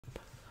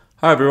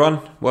Hi everyone,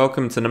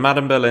 welcome to Nomad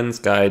Berlin's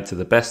guide to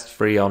the best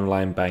free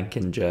online bank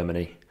in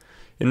Germany.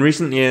 In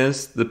recent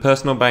years, the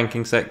personal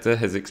banking sector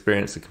has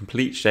experienced a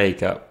complete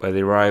shake-up by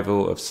the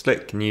arrival of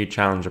slick new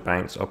challenger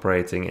banks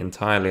operating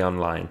entirely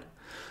online.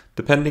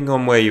 Depending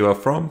on where you are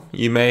from,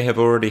 you may have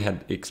already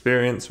had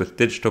experience with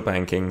digital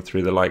banking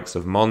through the likes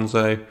of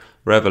Monzo,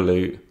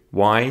 Revolut,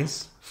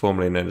 Wise,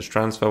 formerly known as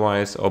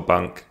TransferWise, or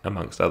Bank,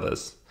 amongst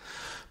others.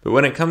 But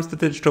when it comes to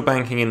digital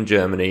banking in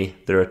Germany,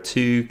 there are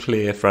two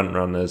clear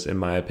frontrunners in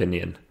my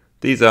opinion.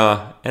 These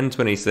are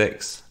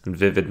N26 and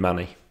Vivid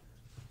Money.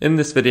 In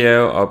this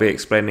video, I'll be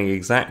explaining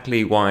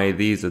exactly why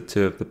these are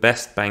two of the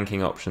best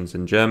banking options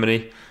in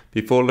Germany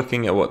before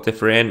looking at what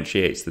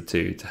differentiates the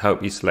two to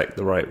help you select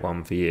the right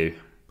one for you.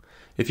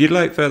 If you'd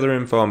like further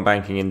info on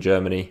banking in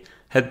Germany,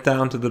 head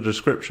down to the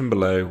description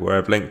below where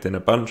I've linked in a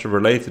bunch of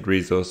related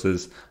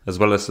resources as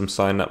well as some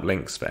sign-up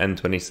links for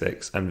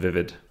N26 and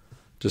Vivid.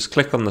 Just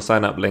click on the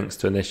sign up links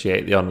to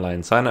initiate the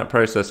online sign up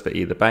process for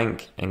either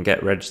bank and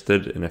get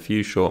registered in a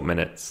few short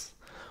minutes.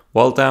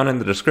 While down in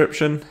the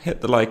description,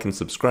 hit the like and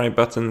subscribe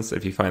buttons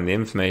if you find the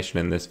information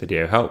in this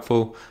video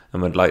helpful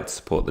and would like to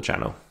support the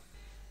channel.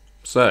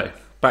 So,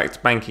 back to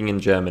banking in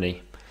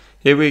Germany.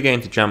 Here we're going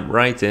to jump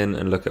right in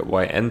and look at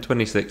why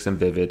N26 and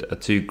Vivid are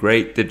two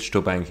great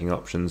digital banking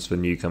options for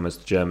newcomers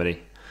to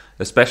Germany,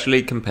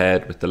 especially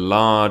compared with the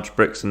large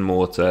bricks and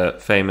mortar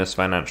famous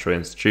financial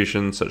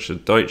institutions such as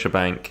Deutsche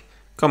Bank,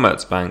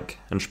 Commerzbank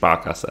and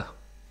Sparkasse.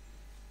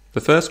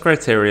 The first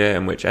criteria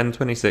in which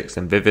N26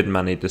 and Vivid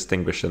Money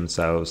distinguish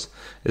themselves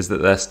is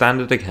that their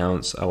standard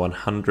accounts are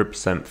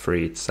 100%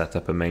 free to set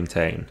up and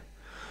maintain.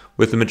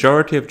 With the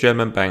majority of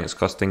German banks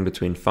costing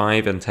between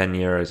 5 and 10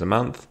 euros a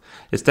month,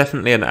 it's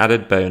definitely an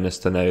added bonus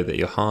to know that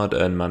your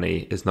hard-earned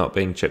money is not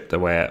being chipped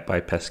away at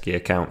by pesky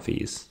account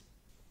fees.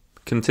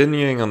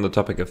 Continuing on the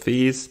topic of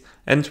fees,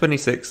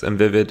 N26 and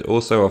Vivid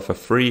also offer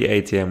free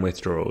ATM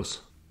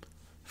withdrawals.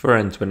 For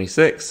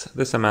N26,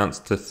 this amounts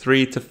to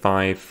 3 to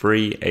 5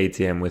 free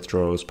ATM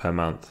withdrawals per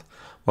month,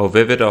 while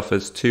Vivid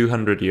offers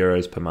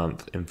 €200 per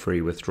month in free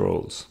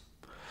withdrawals.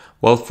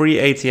 While free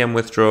ATM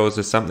withdrawals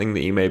is something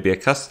that you may be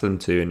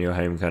accustomed to in your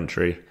home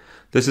country,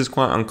 this is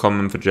quite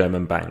uncommon for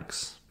German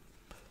banks.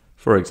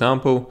 For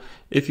example,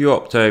 if you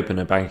opt to open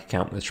a bank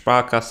account with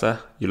Sparkasse,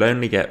 you'll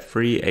only get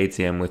free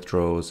ATM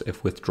withdrawals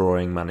if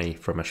withdrawing money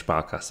from a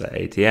Sparkasse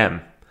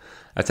ATM.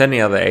 At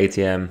any other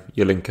ATM,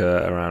 you'll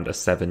incur around a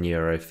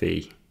 €7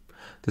 fee.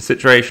 The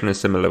situation is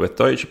similar with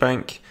Deutsche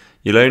Bank.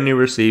 You'll only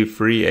receive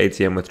free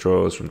ATM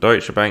withdrawals from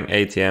Deutsche Bank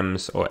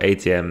ATMs or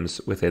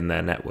ATMs within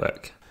their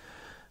network.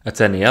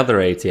 At any other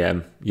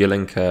ATM, you'll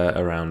incur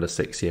around a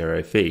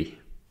 €6 fee.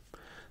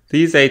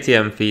 These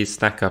ATM fees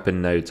stack up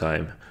in no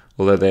time,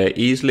 although they are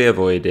easily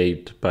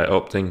avoided by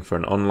opting for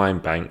an online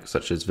bank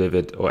such as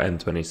Vivid or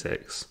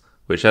N26,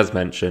 which as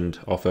mentioned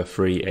offer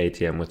free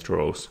ATM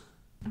withdrawals.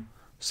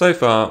 So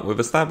far, we've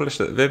established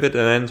that Vivid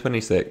and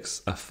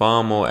N26 are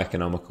far more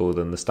economical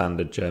than the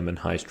standard German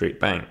high street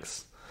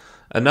banks.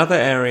 Another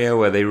area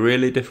where they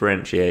really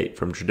differentiate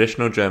from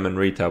traditional German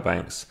retail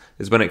banks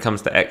is when it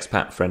comes to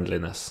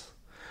expat-friendliness.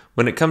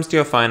 When it comes to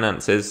your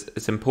finances,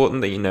 it's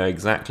important that you know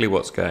exactly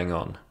what's going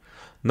on.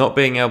 Not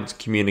being able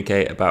to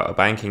communicate about a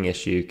banking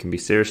issue can be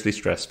seriously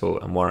stressful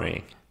and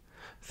worrying.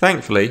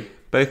 Thankfully,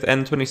 both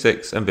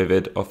N26 and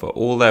Vivid offer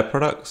all their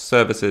products,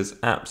 services,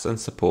 apps and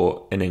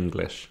support in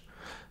English.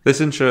 This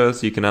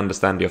ensures you can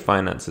understand your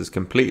finances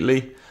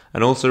completely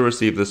and also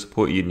receive the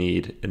support you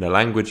need in a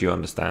language you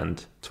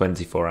understand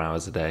 24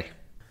 hours a day.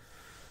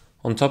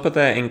 On top of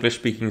their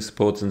English-speaking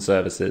support and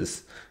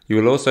services, you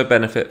will also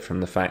benefit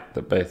from the fact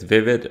that both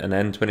Vivid and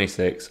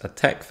N26 are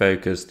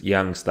tech-focused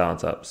young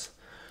startups.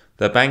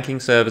 Their banking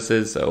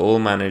services are all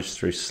managed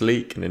through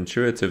sleek and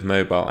intuitive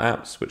mobile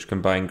apps which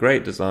combine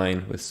great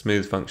design with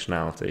smooth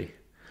functionality.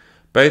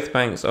 Both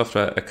banks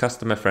offer a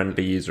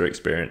customer-friendly user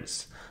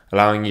experience,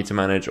 allowing you to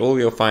manage all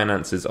your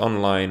finances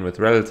online with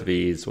relative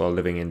ease while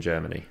living in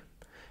Germany.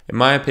 In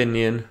my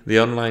opinion, the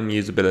online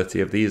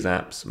usability of these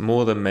apps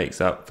more than makes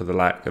up for the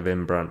lack of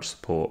in-branch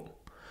support.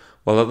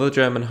 While other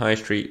German high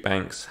street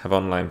banks have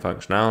online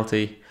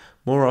functionality,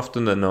 more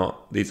often than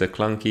not, these are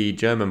clunky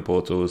German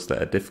portals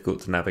that are difficult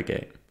to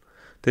navigate.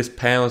 This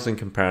pales in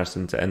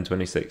comparison to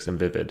N26 and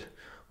Vivid,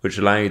 which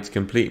allow you to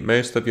complete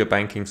most of your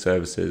banking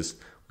services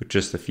with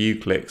just a few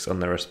clicks on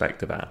their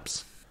respective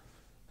apps.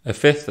 A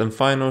fifth and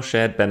final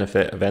shared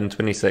benefit of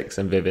N26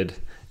 and Vivid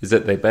is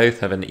that they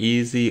both have an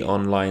easy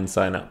online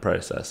sign-up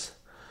process.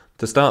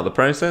 To start the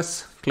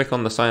process, click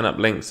on the sign-up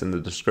links in the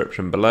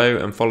description below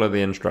and follow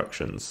the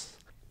instructions.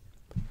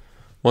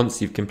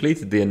 Once you've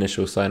completed the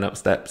initial sign-up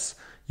steps,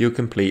 you'll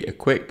complete a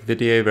quick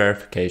video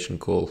verification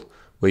call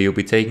where you'll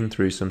be taken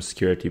through some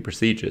security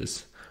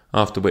procedures,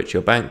 after which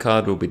your bank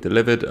card will be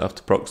delivered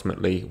after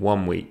approximately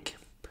 1 week.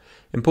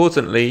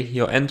 Importantly,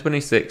 your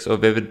N26 or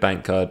Vivid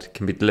bank card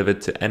can be delivered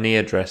to any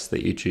address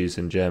that you choose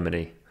in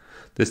Germany.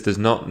 This does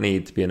not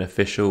need to be an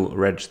official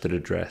registered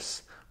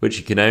address, which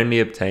you can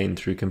only obtain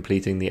through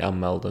completing the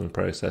Anmeldung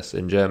process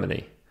in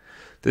Germany.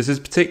 This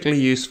is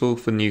particularly useful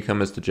for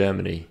newcomers to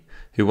Germany,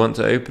 who want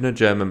to open a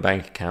German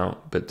bank account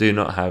but do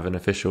not have an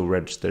official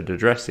registered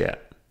address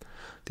yet.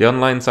 The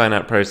online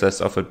sign-up process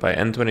offered by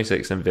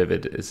N26 and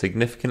Vivid is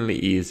significantly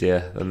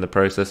easier than the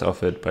process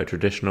offered by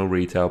traditional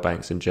retail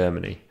banks in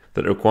Germany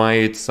that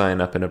require you to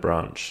sign up in a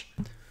branch.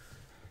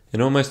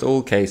 In almost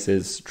all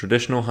cases,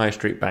 traditional high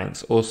street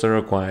banks also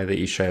require that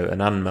you show an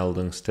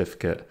Anmeldung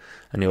certificate,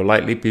 and you'll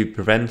likely be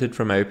prevented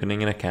from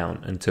opening an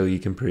account until you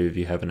can prove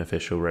you have an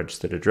official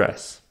registered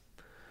address.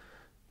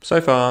 So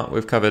far,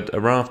 we've covered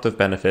a raft of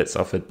benefits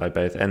offered by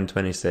both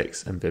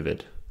N26 and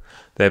Vivid.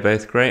 They're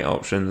both great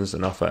options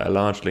and offer a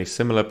largely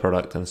similar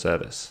product and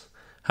service.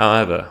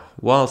 However,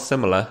 while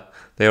similar,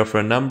 they offer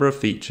a number of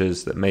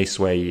features that may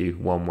sway you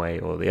one way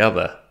or the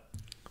other.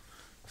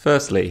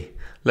 Firstly,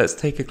 let's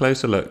take a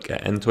closer look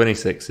at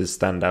N26's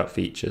standout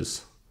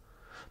features.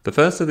 The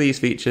first of these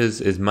features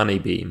is Money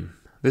Beam.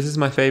 This is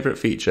my favourite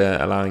feature,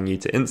 allowing you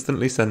to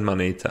instantly send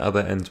money to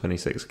other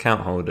N26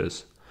 account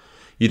holders.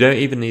 You don't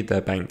even need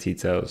their bank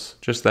details,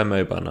 just their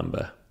mobile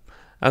number.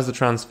 As the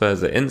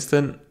transfers are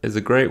instant, it's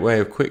a great way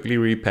of quickly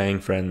repaying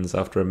friends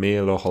after a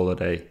meal or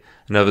holiday,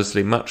 and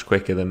obviously much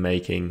quicker than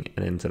making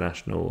an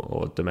international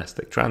or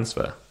domestic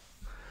transfer.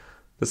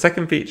 The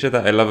second feature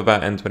that I love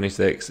about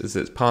N26 is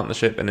its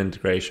partnership and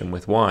integration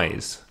with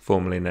Wise,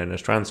 formerly known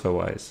as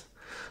TransferWise.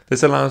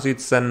 This allows you to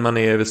send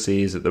money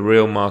overseas at the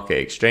real market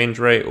exchange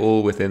rate,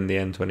 all within the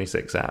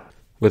N26 app,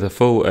 with a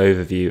full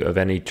overview of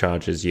any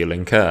charges you'll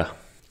incur.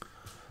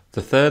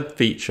 The third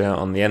feature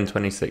on the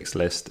N26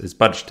 list is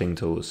budgeting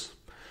tools.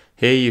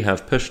 Here you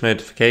have push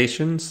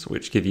notifications,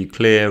 which give you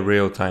clear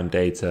real-time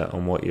data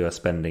on what you are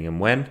spending and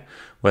when,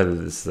 whether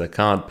this is a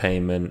card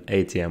payment,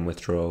 ATM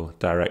withdrawal,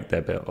 direct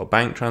debit or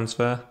bank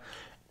transfer.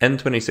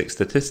 N26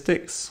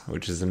 Statistics,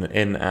 which is an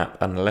in-app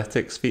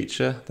analytics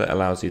feature that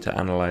allows you to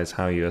analyze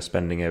how you are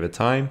spending over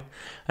time.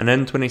 And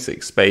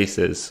N26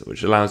 Spaces,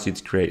 which allows you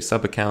to create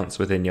sub-accounts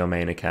within your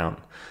main account.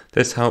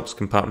 This helps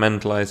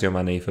compartmentalize your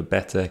money for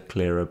better,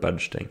 clearer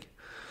budgeting.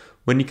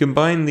 When you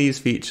combine these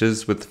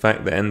features with the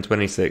fact that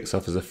N26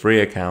 offers a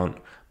free account,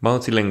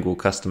 multilingual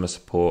customer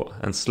support,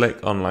 and slick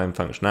online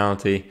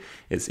functionality,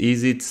 it's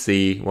easy to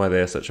see why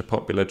they are such a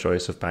popular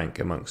choice of bank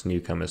amongst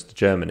newcomers to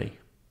Germany.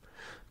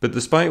 But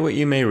despite what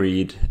you may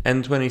read,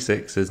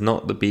 N26 is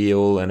not the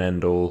be-all and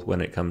end-all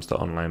when it comes to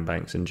online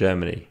banks in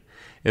Germany.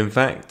 In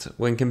fact,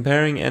 when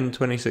comparing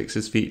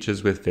N26's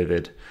features with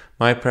Vivid,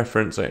 my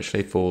preference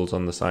actually falls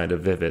on the side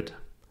of Vivid.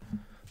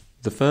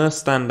 The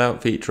first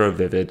standout feature of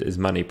Vivid is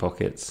Money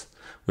Pockets,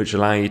 which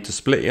allow you to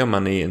split your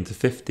money into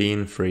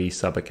 15 free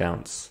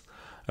sub-accounts.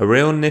 A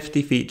real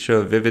nifty feature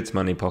of Vivid's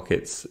Money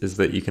Pockets is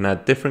that you can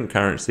add different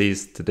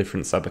currencies to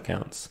different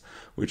sub-accounts,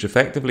 which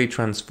effectively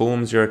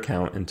transforms your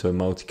account into a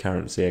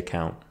multi-currency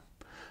account.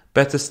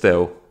 Better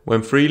still,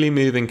 when freely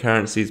moving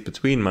currencies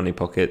between Money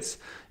Pockets,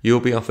 you'll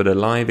be offered a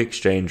live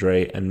exchange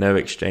rate and no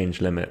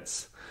exchange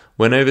limits.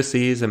 When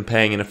overseas and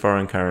paying in a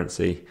foreign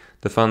currency,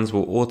 the funds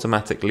will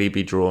automatically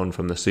be drawn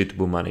from the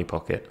suitable money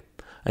pocket,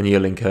 and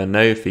you'll incur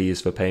no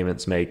fees for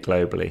payments made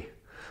globally.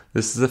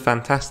 This is a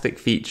fantastic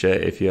feature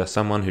if you are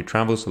someone who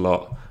travels a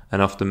lot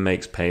and often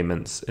makes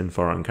payments in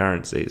foreign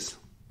currencies.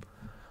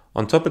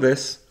 On top of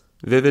this,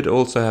 Vivid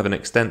also have an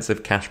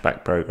extensive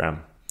cashback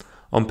program.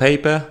 On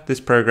paper, this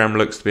program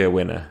looks to be a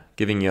winner,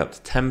 giving you up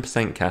to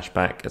 10%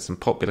 cashback at some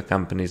popular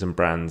companies and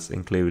brands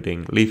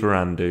including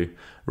Lieferando,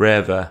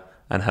 Rewe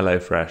and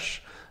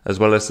HelloFresh, as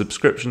well as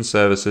subscription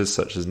services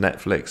such as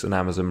Netflix and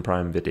Amazon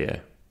Prime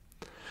Video.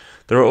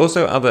 There are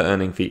also other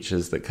earning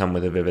features that come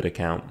with a Vivid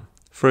account.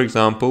 For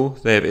example,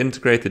 they have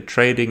integrated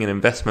trading and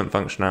investment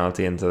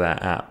functionality into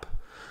their app.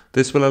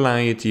 This will allow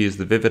you to use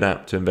the Vivid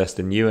app to invest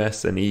in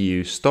US and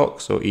EU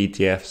stocks or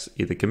ETFs,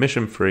 either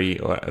commission-free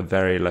or at a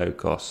very low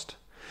cost.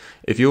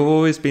 If you've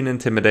always been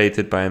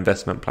intimidated by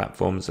investment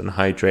platforms and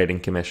high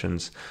trading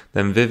commissions,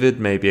 then Vivid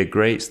may be a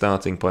great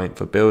starting point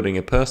for building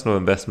a personal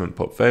investment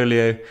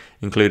portfolio,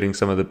 including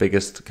some of the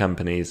biggest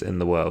companies in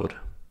the world.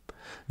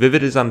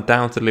 Vivid is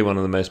undoubtedly one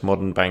of the most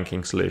modern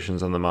banking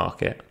solutions on the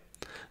market.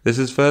 This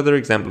is further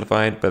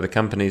exemplified by the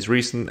company's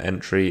recent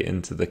entry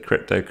into the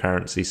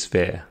cryptocurrency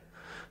sphere.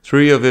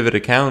 Through your Vivid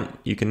account,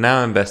 you can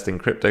now invest in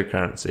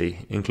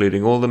cryptocurrency,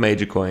 including all the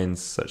major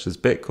coins such as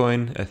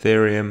Bitcoin,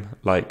 Ethereum,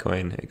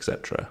 Litecoin,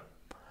 etc.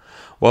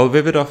 While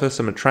Vivid offers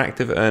some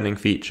attractive earning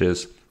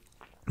features,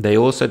 they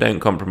also don't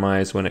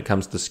compromise when it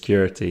comes to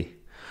security.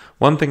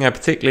 One thing I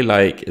particularly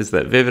like is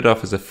that Vivid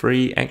offers a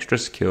free, extra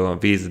secure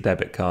Visa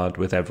debit card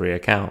with every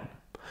account.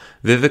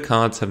 Vivid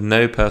cards have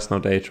no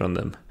personal data on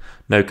them.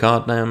 No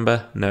card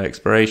number, no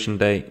expiration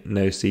date,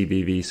 no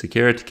CVV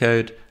security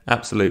code,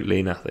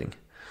 absolutely nothing.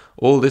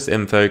 All this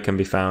info can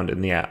be found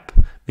in the app,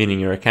 meaning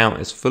your account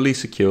is fully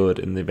secured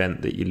in the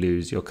event that you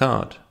lose your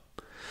card.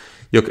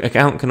 Your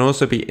account can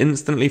also be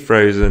instantly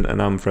frozen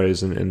and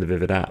unfrozen in the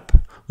Vivid app,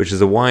 which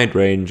is a wide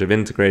range of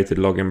integrated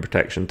login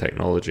protection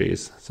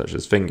technologies such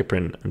as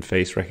fingerprint and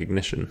face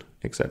recognition,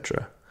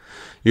 etc.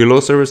 You'll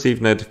also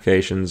receive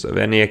notifications of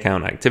any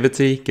account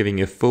activity, giving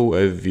you a full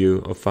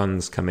overview of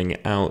funds coming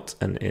out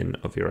and in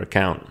of your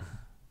account.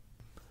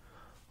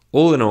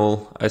 All in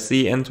all, I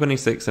see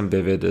N26 and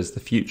Vivid as the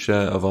future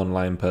of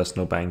online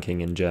personal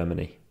banking in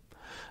Germany.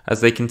 As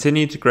they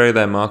continue to grow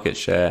their market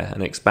share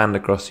and expand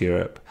across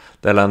Europe,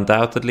 they'll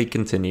undoubtedly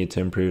continue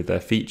to improve their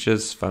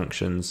features,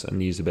 functions,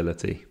 and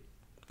usability.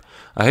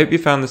 I hope you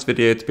found this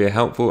video to be a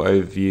helpful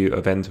overview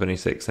of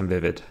N26 and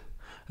Vivid.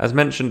 As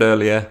mentioned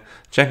earlier,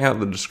 check out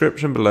the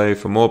description below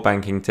for more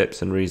banking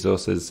tips and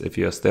resources if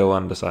you are still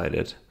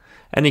undecided.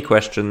 Any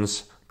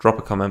questions, drop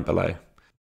a comment below.